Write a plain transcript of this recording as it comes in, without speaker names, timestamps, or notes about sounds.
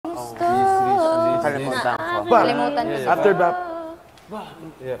Kalimutan ko. Kalimutan ko. After that.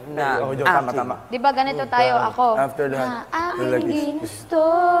 Tama. Di ba ganito tayo, ako? After that. Na aking ginusto.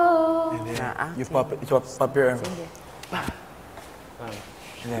 You pop your arm.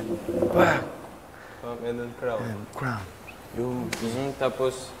 And then, and then crown. And crown. Yung.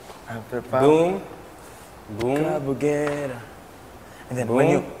 Tapos, After pop. boom. Boom. Kabugera. And then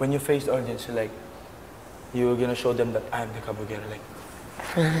when you face the audience, you're gonna show them that I'm the kabugera. Like.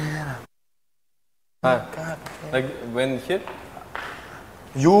 Like when hit?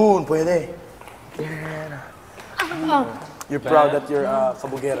 Yun, pwede. You're proud that you're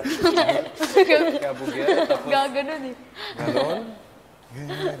kabugera. Kabugera. Gaganon eh. Ganon.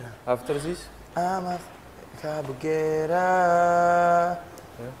 After this? I'm a kabugera.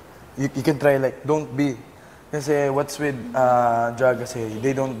 You can try don't be. Kasi what's with drag kasi,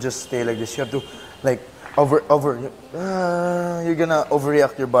 they don't just stay like this. You have to you're gonna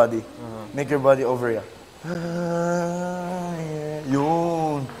overreact your body. Make your body overreact.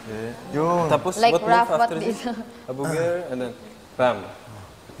 Yun. Yun. Tapos Like what rough, move what after this? this? Kabugera and then bam.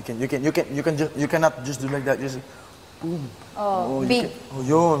 You cannot just do like that. Just boom. Oh, big.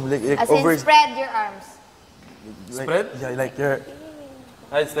 Yun. Like As in, spread your arms. Spread? Yeah, like you're.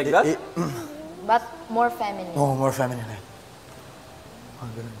 It's like that? But more feminine. Oh, more feminine.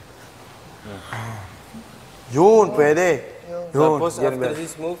 Yun, pwede. Yun. Tapos after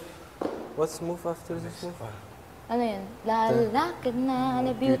this move, what's move after this move? Ano yun? Lalakad na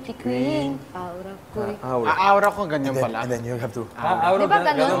beauty queen. Aura ko'y. Aura ko ganyan pala. And then you have to. Di ba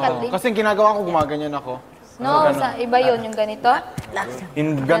ganun, Kathleen? Kasi ginagawa ko, gumaganyan ako. No, sa iba yun, yung ganito.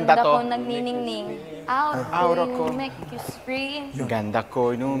 Ganda Ganda to. ko nagniningning. Aura ko make you scream. Ganda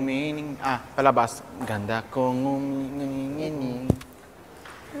ko numining. Palabas. Ganda ko ngumining.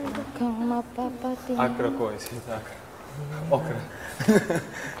 Kung mapapating. Akra ko. Is it akra? Okra.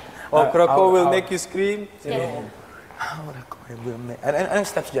 Okra ko will make you scream. Aura ko will make. Anong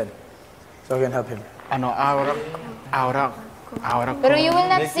steps dyan? So I can help him. Ano, aura ko. Pero you will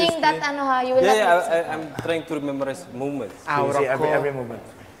not sing that ano ha. You will not. I'm trying to memorize movements. Aura ko. Every movement.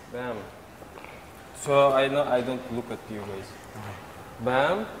 Bam. So I know I don't look at you guys.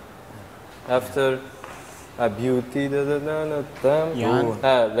 Bam. After beauty, bam.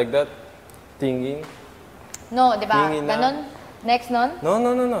 Like that. Tinging. No, di ba? Tingin na. Ganon? Next nun?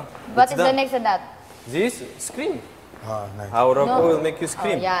 No. What It's is the next to that? This scream. Nice. Aura ko No. will make you Oh,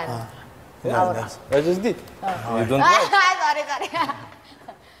 scream. yan. Nice. I just did. You don't like. Sorry.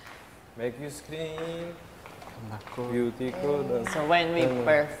 Make you scream. Beauty ko. So when we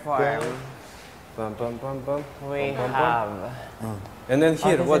perform, Pam. we Pam, pam, pam. have... And then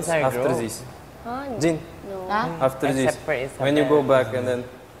here, this what's is our after group. this? Jin, Ha? after this, Except for Isabel. when you go back and then...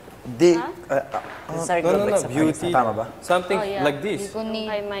 This is our group No, except for beauty. Tama ba? Something like this. Kuni.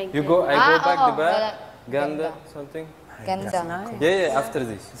 You go, I go back, oo. diba? Ganda, something. Ganda. Yeah, after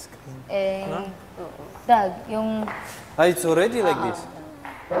this. Dag, yung... It's already like this.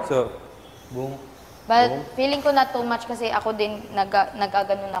 So, boom. But feeling ko na too much kasi ako din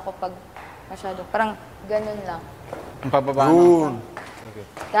nagaganon ako pag masyado. Parang ganun lang. Ang pababa na. Okay.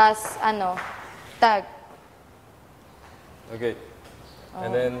 Tapos tag. Okay.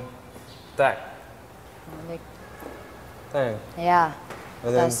 And then, tag. Like, Tag. yeah.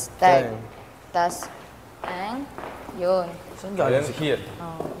 And then, Tapos tag. tag. Tapos, ang, yun. And then here.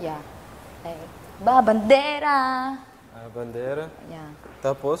 Oh, yeah. Like, bandera. Bandera. Yeah.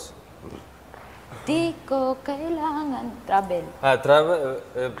 Tapos, Di ko kailangan travel. travel,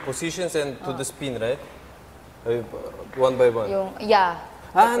 positions and to the spin, right? One by one. Yung, yeah.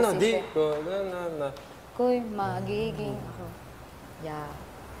 No, di ko, na. Ko'y magiging ako. Yeah.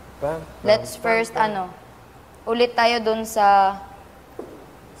 Bam. Let's first, ulit tayo dun sa,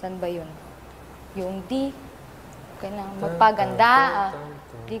 saan ba yun? Yung di, kailangan magpaganda.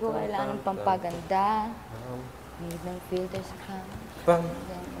 Di ko kailangan pampaganda. Need ng filters ka. Pam.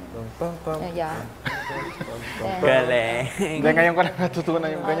 Yeah. Galing. Hindi, ngayon ko lang natutunan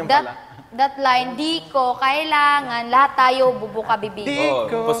yung ganyan pala. That line, di ko kailangan, lahat tayo bubuka bibig.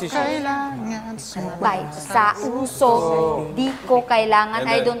 Position. Kailangan Bye. Sa uso, di ko kailangan,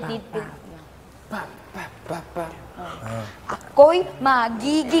 I don't need to. Ako'y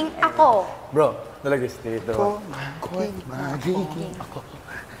magiging ako. Bro, nalagis dito. Ako'y magiging ako.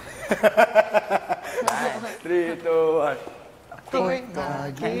 3, 2, 1. Ako'y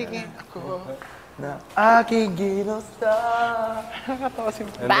magiging ako. Na aking ginusta. Nakakatawa si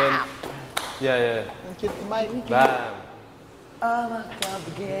And then, yeah. Bam. Ama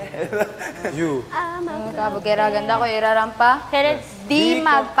kabugera. You. Kabugera, ganda ko, irarampa. Di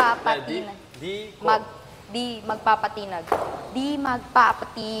magpapatina. Di ko. Di magpapatinag. Di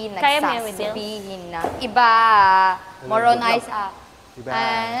magpapatinag. Kaya mo yan, Will? Sasabihin na iba. More on eyes up. Iba.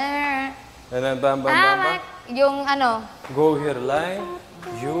 And then bam, bam, bam, bam. Yung ano, Go here, line.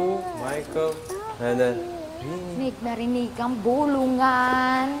 You, Michael. And then, rinig na rinig ang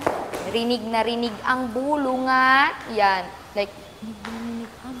bulungan. Rinig na rinig ang bulungan. Yan. Like, rinig na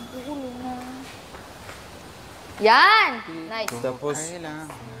rinig ang bulungan. Yan! Nice. tapos, Kailangan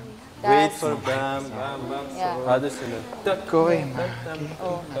wait for bam, bam, bam. Yeah. Ano sila? ko'y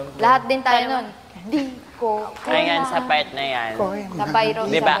Lahat din tayo nun. Di ko Ayan, sa part na yan. Sabay ro.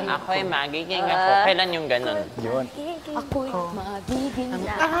 Di ba, sabay. ako'y magiging ako. Kailan yung ganun? Yun. Ako'y magiging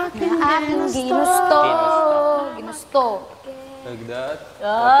na aking ginusto. Ginusto. Like that.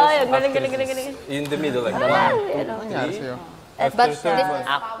 Ay, Tapos, galing, after galing, galing, this, galing. In the middle, like one, Nangyari sa'yo. after But third this one.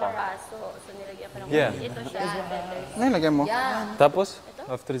 Ako. So nilagyan ko ng Yeah. ito siya. Ano yung lagyan mo? Tapos,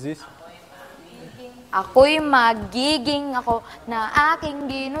 after this, Ako'y magiging ako na aking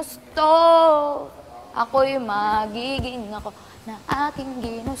ginusto. Ako'y magiging ako na aking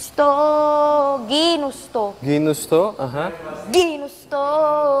ginusto. Ginusto. ginusto, aha. Ginusto.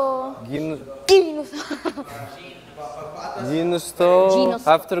 Ginusto. Ginusto. Ginusto.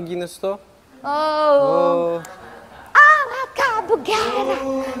 After ginusto? Oh. Oh. I'm a kabugera.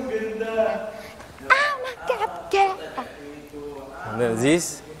 I'm a kabugera. And then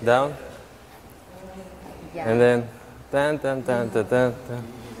this, down. And then, tan, tan, tan, tan, tan, tan.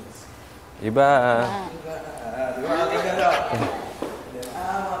 Iba.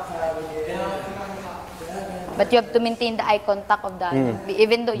 But you have to maintain the eye contact of the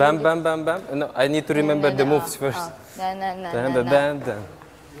even though Bam, you bam, bam, bam. No, I need to remember the moves first. Na na na Tan, na. tan, tan, tan.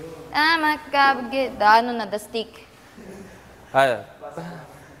 I'm a kabugera. Ano na, the stick. Ah,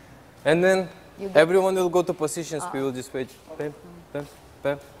 and then, everyone will go to positions. We will just wait. Bam, bam,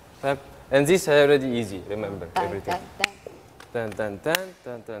 bam, bam. And this is already easy. Remember Tan, everything. tan, tan. Tan, tan, tan,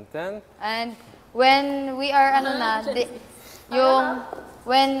 tan, tan, tan. And when we are ano na, yung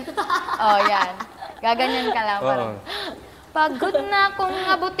when oh yan. Gaganyan ka lang parang. Pagod na akong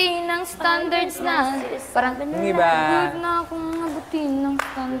abutin ng standards na. Parang Iba. pagod na akong abutin ng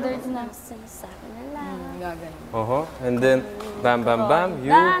standards na. Gaganyan. And then, bam, bam, bam,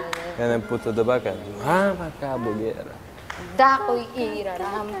 you, and then put to the back and, makabugera. Dako'y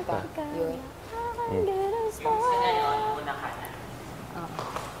irarampa. Yun.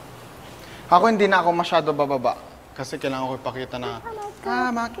 Ako hindi na ako masyado bababa. Kasi kailangan ko ipakita na,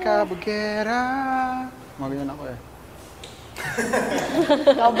 makabugera. Magayon ako eh.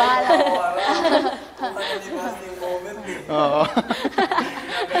 Ikaw bahala. Oo.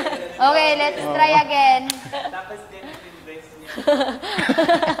 Okay, let's try again.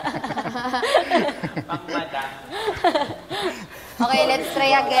 Okay, let's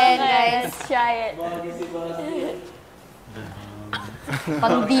try again, guys. Let's try it.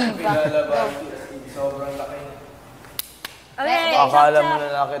 Pang-diva. Okay. Akala mo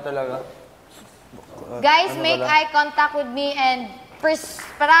lalaki talaga. Guys, make eye contact with me and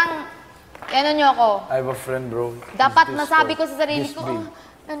parang, ano nyo ako. I have a friend, bro. Dapat nasabi ko sa sarili ko, oh,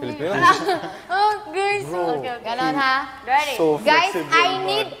 Filipino? oh, guys. Ganon ha. Ready? So Guys, flexible, I man.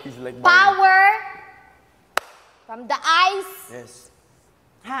 need He's like power from the eyes. Yes.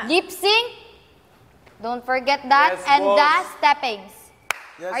 Lip sync. Don't forget that. Yes, and boss. the steppings.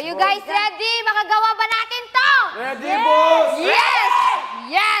 Yes, Are you boss. guys ready? Makagawa ba natin to? Ready, boss! Yes!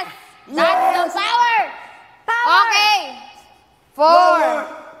 Yes! That's the power! Okay.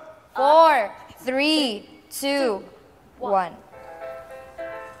 4, 3, 2, 1.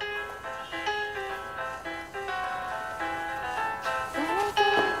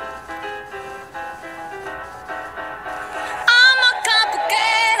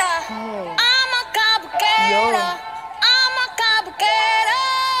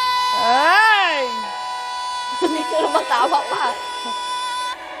 Ay! Hindi ko matawa pa.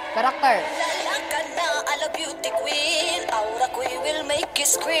 Karakter. Lalakad na ala beauty queen, aura ko'y will make you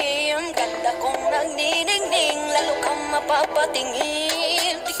scream. Ganda kong nagniningning, lalo kang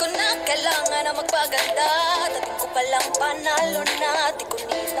mapapatingin. Di ko na kailangan na magpaganda, dating ko palang panalo na. Di ko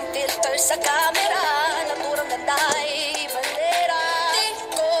need ng filter sa camera, naturang ganda ay bandera. Di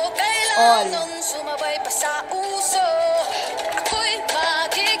ko kailangan sumabay pa sa uso, ako'y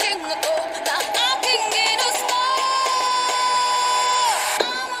magiging ako na aking ginusto.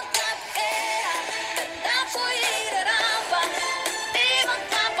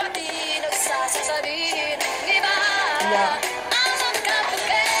 Sasabihin ng iba, ang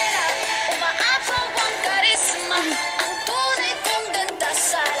magkapagkera, umaapaw ang karisma, ang tunay kong ganda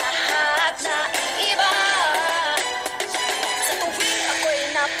sa lahat na iba. Sa tuwing ako'y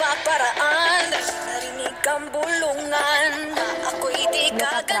napaparaan,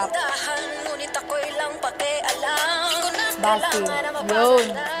 kagandahan, ngunit ako'y lang pakialam. Di ko na Basi. kailangan na Yun.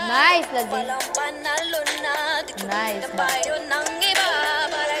 mapasarap. Nice, Ladin. Walang panalo na, di ko Nice, pinapayo ng iba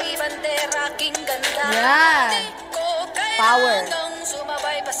para ibandera aking ganda. Yan. Di ko Power. kailangang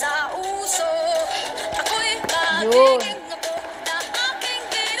sumabay pa sa uso. Ako'y Yun. magiging abo na aking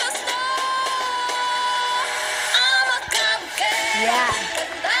ginusto. Ang magkabukay. Yeah.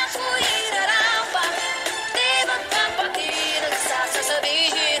 Ganda ko'y irarambang. Di magpapakit ang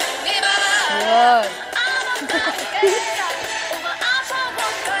sasasabihin ng iba. Yun. Ang magkabukay. Umaasa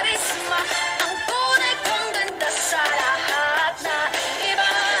ang karisma. Ang tunay kong ganda sa lahat na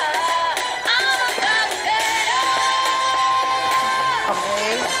iba. Ang magkabukay.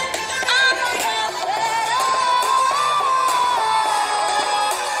 Okay. Ang magkabukay.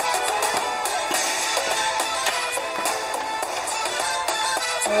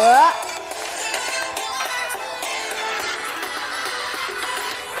 Oh.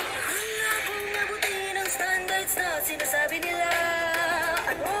 Kung nabutin ang standards na sinasabi nila,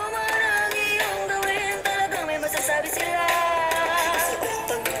 ano man ang iyong gawin, talagang may masasabi sila.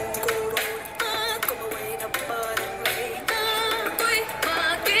 Sagutan ko at kumaway na parang reyna. Ako'y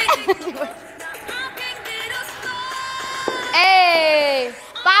magiging na aking ginusto. Hey!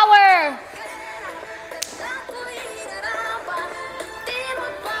 Power! Ako'y hinarapan, di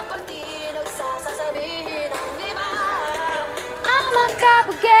magpapatin ang sasasabihin ng iba. Ang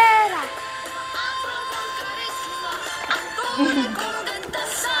magkabugera! Ang ganda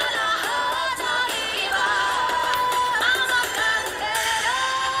sa lahat ng iba. Ang magkaganda.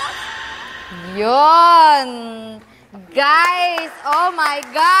 Yun! Guys! Oh my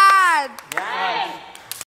God!